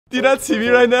Do you not see me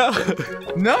right now?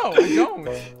 No, I don't.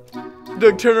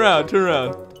 Look, turn around, turn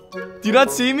around. Do you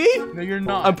not see me? No, you're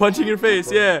not. I'm punching your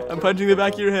face, yeah. I'm punching the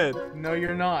back of your head. No,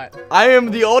 you're not. I am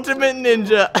the ultimate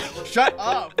ninja. Shut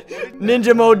up.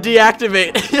 Ninja mode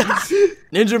deactivate.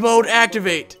 Ninja mode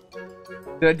activate.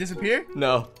 Did I disappear?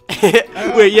 No.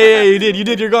 Wait, yeah, you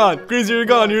did, you're gone. Graser, you're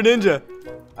gone, you're a ninja.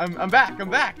 I'm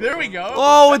back. There we go.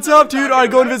 Oh, what's up, dude?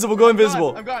 Alright, go invisible, go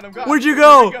invisible. I'm gone. Where'd you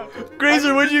go?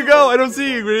 Graser, where'd you go? I don't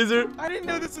see you, Graser. I didn't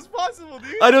know this was possible,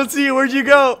 dude. I don't see you, where'd you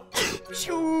go?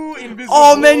 Shoo, invisible.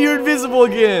 Oh man, you're invisible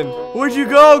again. Where'd you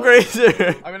go,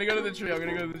 Graser? I'm gonna go to the tree.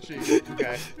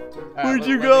 Okay. Where'd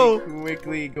you go? Let me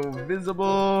quickly go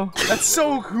visible. That's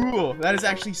so cool. That is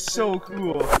actually so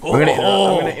cool. Oh. I'm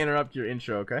gonna interrupt your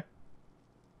intro, okay?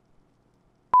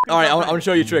 Alright, I'm gonna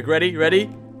show you a trick. Ready?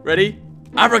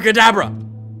 Abracadabra.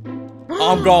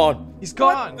 I'm gone. He's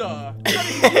gone.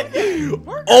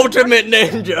 Ultimate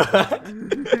ninja.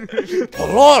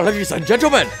 Hello, ladies and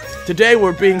gentlemen. Today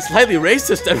we're being slightly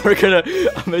racist and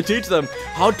I'm gonna teach them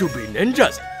how to be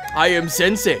ninjas. I am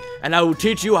Sensei, and I will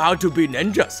teach you how to be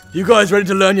ninjas. You guys ready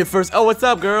to learn your first? Oh, what's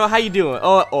up, girl? How you doing?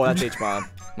 Oh, that's Hbomb.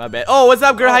 My bad. Oh, what's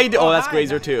up, girl? How you doing? Oh, that's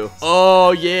Graser too.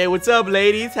 Oh yeah, what's up,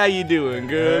 ladies? How you doing,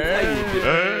 girl? How you doing?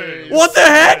 Hey. What the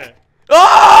heck?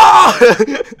 Oh!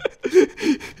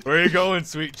 Where are you going,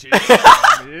 sweet cheese?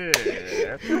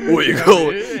 Where you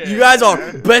going? You guys are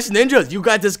best ninjas. You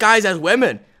guys disguise as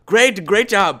women. Great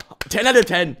job. 10 out of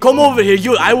 10. Come over here,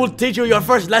 I will teach you your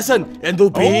first lesson into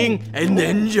being a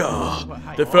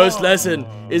ninja. The first lesson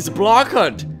is block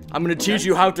hunt. I'm gonna teach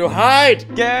you how to hide.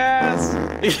 Gas.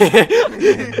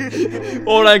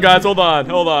 Hold on, guys. Hold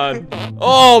on.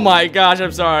 Oh my gosh,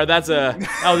 I'm sorry. That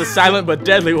was a silent but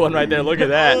deadly one right there. Look at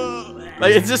that.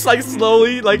 Like, it's just like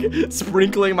slowly like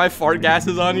sprinkling my fart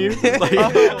gases on you. Like,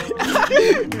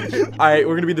 alright,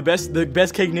 we're gonna be the best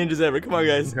cake ninjas ever. Come on,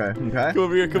 guys. Okay. Come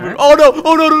over here. Oh no.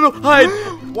 Hide.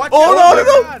 Watch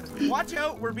out. No. Watch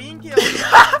out. We're being killed.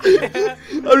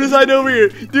 I'm just hiding over here.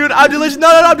 Dude, I'm delicious. No,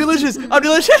 I'm delicious.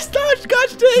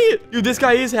 Gosh dang it. Dude, this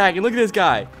guy is hacking. Look at this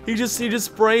guy. He's just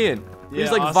spraying. He's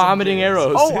like awesome vomiting kids.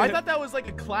 arrows. Oh, I thought that was like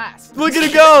a class. Look at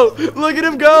him go! Look at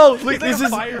him go! Look, He's like this a is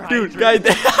fire dude, hydrant.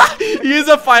 guys. He is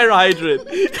a fire hydrant.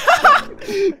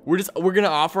 we're gonna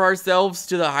offer ourselves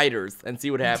to the hiders and see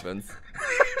what happens.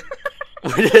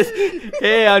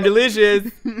 Hey, I'm delicious.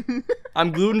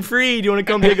 I'm gluten free. Do you want to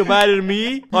come take a bite of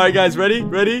me? All right, guys,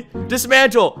 ready?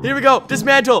 Dismantle. Here we go.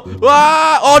 Dismantle.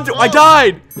 Ah! Oh, I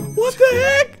died. What the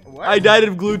heck? What? I died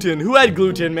of gluten. Who had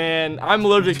gluten, man? I'm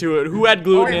allergic to it. Who had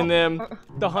gluten in them?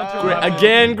 The hunter.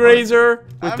 Again, Graser,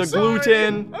 with the sorry.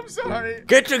 gluten. I'm sorry.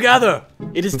 Get together.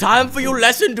 It is time for your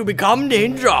lesson to become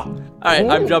ninja. All right,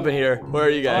 I'm jumping here. Where are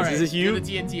you guys? Right. Is this you? To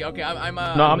the TNT. Okay, I'm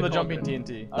the jumping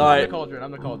TNT. I'm the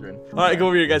cauldron. All right, come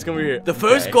over here, guys. Come over here. The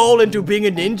first goal into being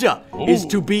a ninja is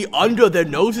to be under their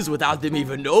noses without them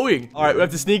even knowing. All right, we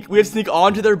have to sneak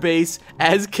onto their base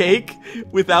as cake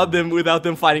without them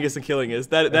finding us and killing us.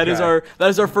 That is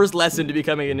our first lesson to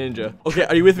becoming a ninja. Okay,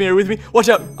 are you with me? Watch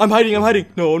out! I'm hiding.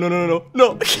 No.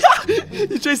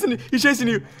 He's chasing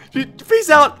you. Peace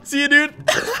out. See you, dude.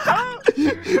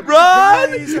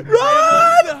 Run! No.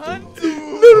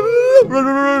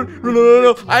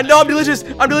 I know I'm delicious.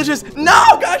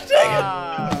 No, gosh dang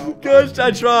it. Gosh,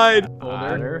 I tried.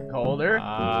 Colder.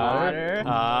 Hotter.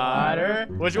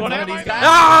 Which one of these guys?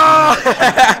 Ah!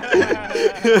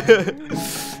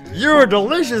 You're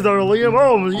delicious, Liam.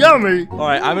 Oh, yummy. All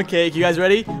right, I'm a cake. You guys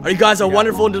ready? Are you guys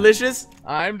wonderful and delicious?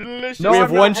 I'm delicious. We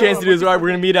have one chance to do this. All right, we're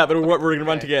gonna meet up and we're gonna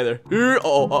run together.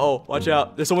 Uh-oh. Watch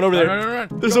out. There's someone over there. Run.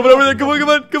 There's someone over there. Come on.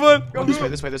 Go. This way.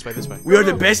 We are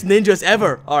the best ninjas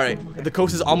ever. All right, the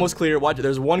coast is almost clear. Watch it.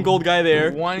 There's one gold guy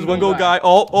there. There's one gold guy.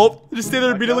 Oh, just stay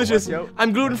there and be delicious.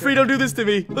 I'm gluten free. Don't do this to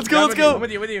me. Let's go. I'm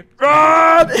with you.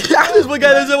 Run! There's one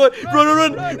guy. There's someone.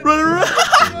 Run!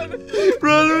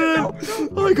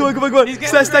 Oh, come on.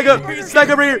 Stack up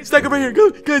right here.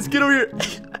 Go, guys, get over here.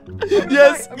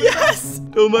 Yes.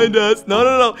 Don't mind us.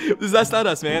 No. That's not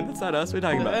us, man. That's not us. What are you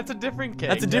talking about? That's a different cake.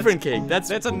 That's a different cake. That's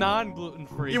a non-gluten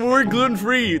free. we're gluten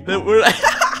free. Do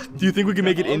you think we can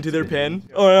make it into their pen?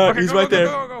 Oh yeah, he's right there.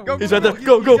 He's right there.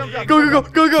 Go.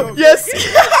 Yes.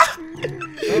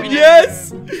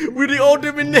 Yes. We're the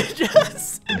ultimate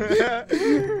ninjas.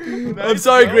 I'm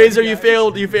sorry, Graser. You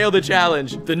failed the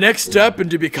challenge. The next step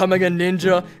into becoming a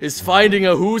ninja is finding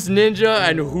a who's ninja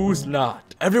and who's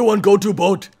not. Everyone go to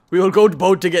boat. We will go to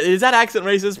boat together. Is that accent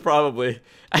racist? Probably.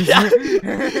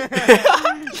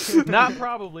 Not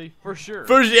probably, for sure.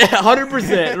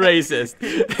 100% racist.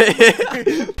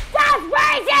 That's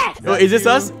racist! Wait, is this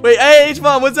us? Wait, hey,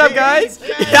 Hbomb, what's up, guys?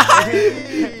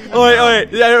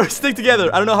 Alright. Yeah, stick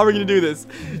together. I don't know how we're gonna do this.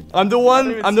 I'm the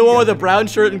one with the brown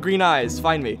shirt and green eyes.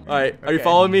 Find me. Alright, are you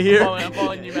following me here? I'm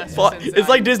following you, Master Sensei. It's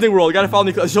like Disney World. You gotta follow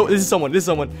me. So this is someone.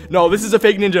 No, this is a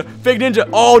fake ninja. Fake ninja.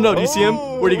 Oh no, do you see him?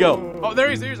 Where'd he go? Oh, there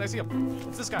he is. I see him.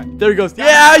 It's this guy. There he goes.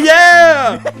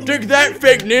 Yeah! Take that,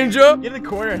 fake ninja! Get in the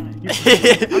corner. I'm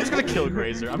just gonna kill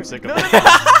Graser. I'm sick of it.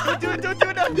 Don't do it.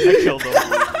 I killed him.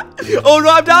 Oh no,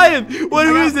 I'm dying!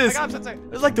 Who is this? I got him, Sensei.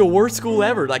 It's like the worst school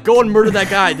ever. Like, go and murder that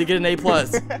guy to get an A+.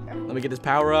 Let me get this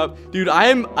power up. Dude,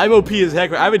 I'm OP as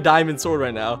heck. I have a diamond sword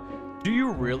right now. Do you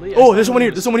really? Oh, there's someone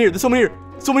here. There's someone here.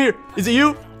 Is it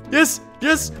you? Yes.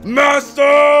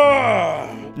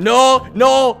 Master!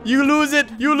 No, you lose it.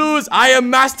 You lose. I am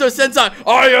Master Sensei.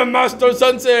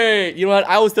 You know what?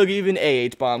 I will still give you an A,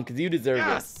 Hbomb, because you deserve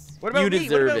it. What about You me?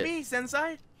 deserve What about it. me,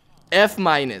 Sensei? F-.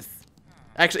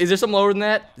 Actually, is there something lower than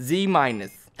that? Z-.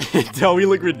 Tell me,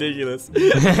 look ridiculous.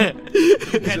 You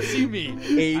can't see me.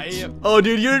 H. Oh,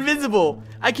 dude, you're invincible.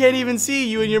 I can't even see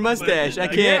you and your mustache. I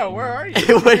can't. Yeah, where are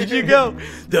you? Where did you go?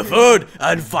 The third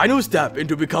and final step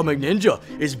into becoming ninja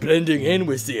is blending in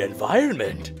with the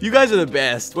environment. You guys are the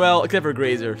best. Well, except for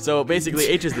Graser. So basically,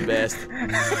 H is the best.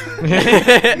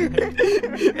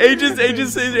 H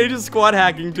is squad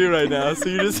hacking too right now. So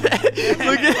you just look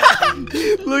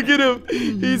at him.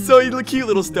 He's a cute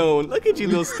little stone. Look at you,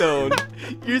 little stone.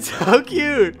 You're so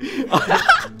cute.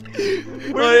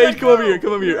 Alright, H, come over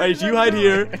here. H, you hide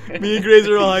here. Me and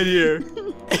Graser all hide here.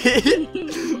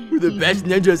 We're the best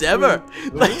ninjas ever.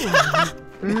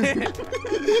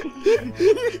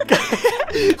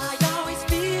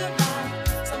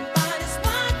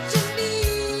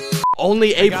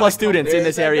 Only A+ students in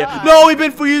this area. No, we've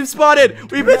been spotted.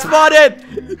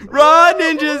 Run,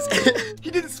 ninjas. He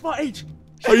didn't spot H.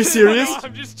 Are you serious? No,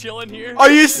 I'm just chilling here.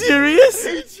 Are you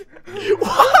serious?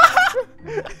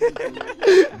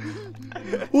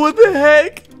 What the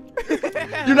heck?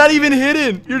 You're not even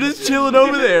hidden. You're just chilling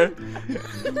over there.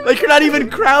 Like, you're not even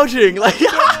crouching. Like,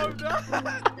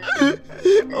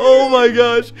 oh my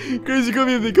gosh. Crazy, come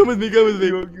with me. Go. Alright,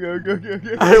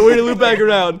 we're gonna loop back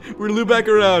around.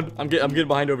 I'm getting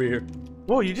behind over here.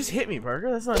 Whoa, you just hit me, Parker.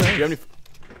 That's not nice. Do you have any...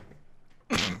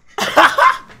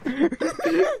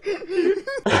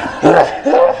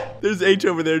 There's H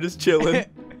over there just chilling.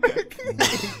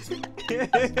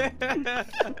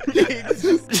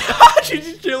 She's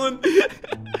just chilling.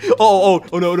 Oh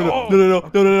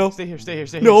no. Stay here.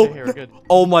 No. We're good.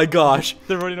 Oh my gosh.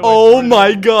 They're running away. Oh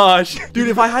my gosh. Dude,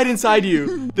 if I hide inside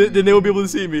you, then they won't be able to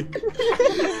see me.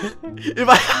 If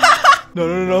I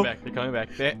No. They're coming back.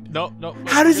 No.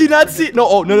 How does he not see? No.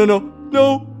 Oh, no.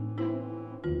 No.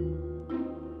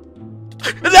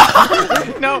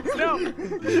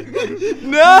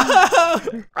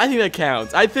 I think that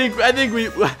counts. I think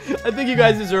you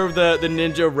guys deserve the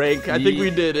ninja rank. I think we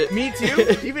did it. Me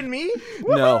too? Even me?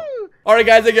 No. Alright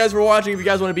guys, thank you guys for watching. If you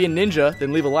guys want to be a ninja,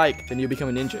 then leave a like. Then you'll become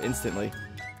a ninja instantly.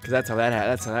 Because that's how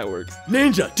that works.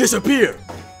 Ninja, disappear!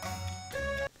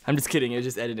 I'm just kidding, it was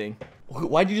just editing.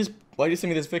 Why'd you send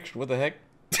me this picture? What the heck?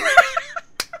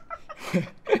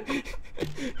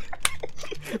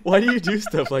 Why do you do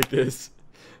stuff like this?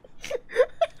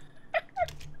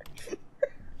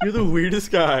 You're the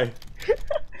weirdest guy.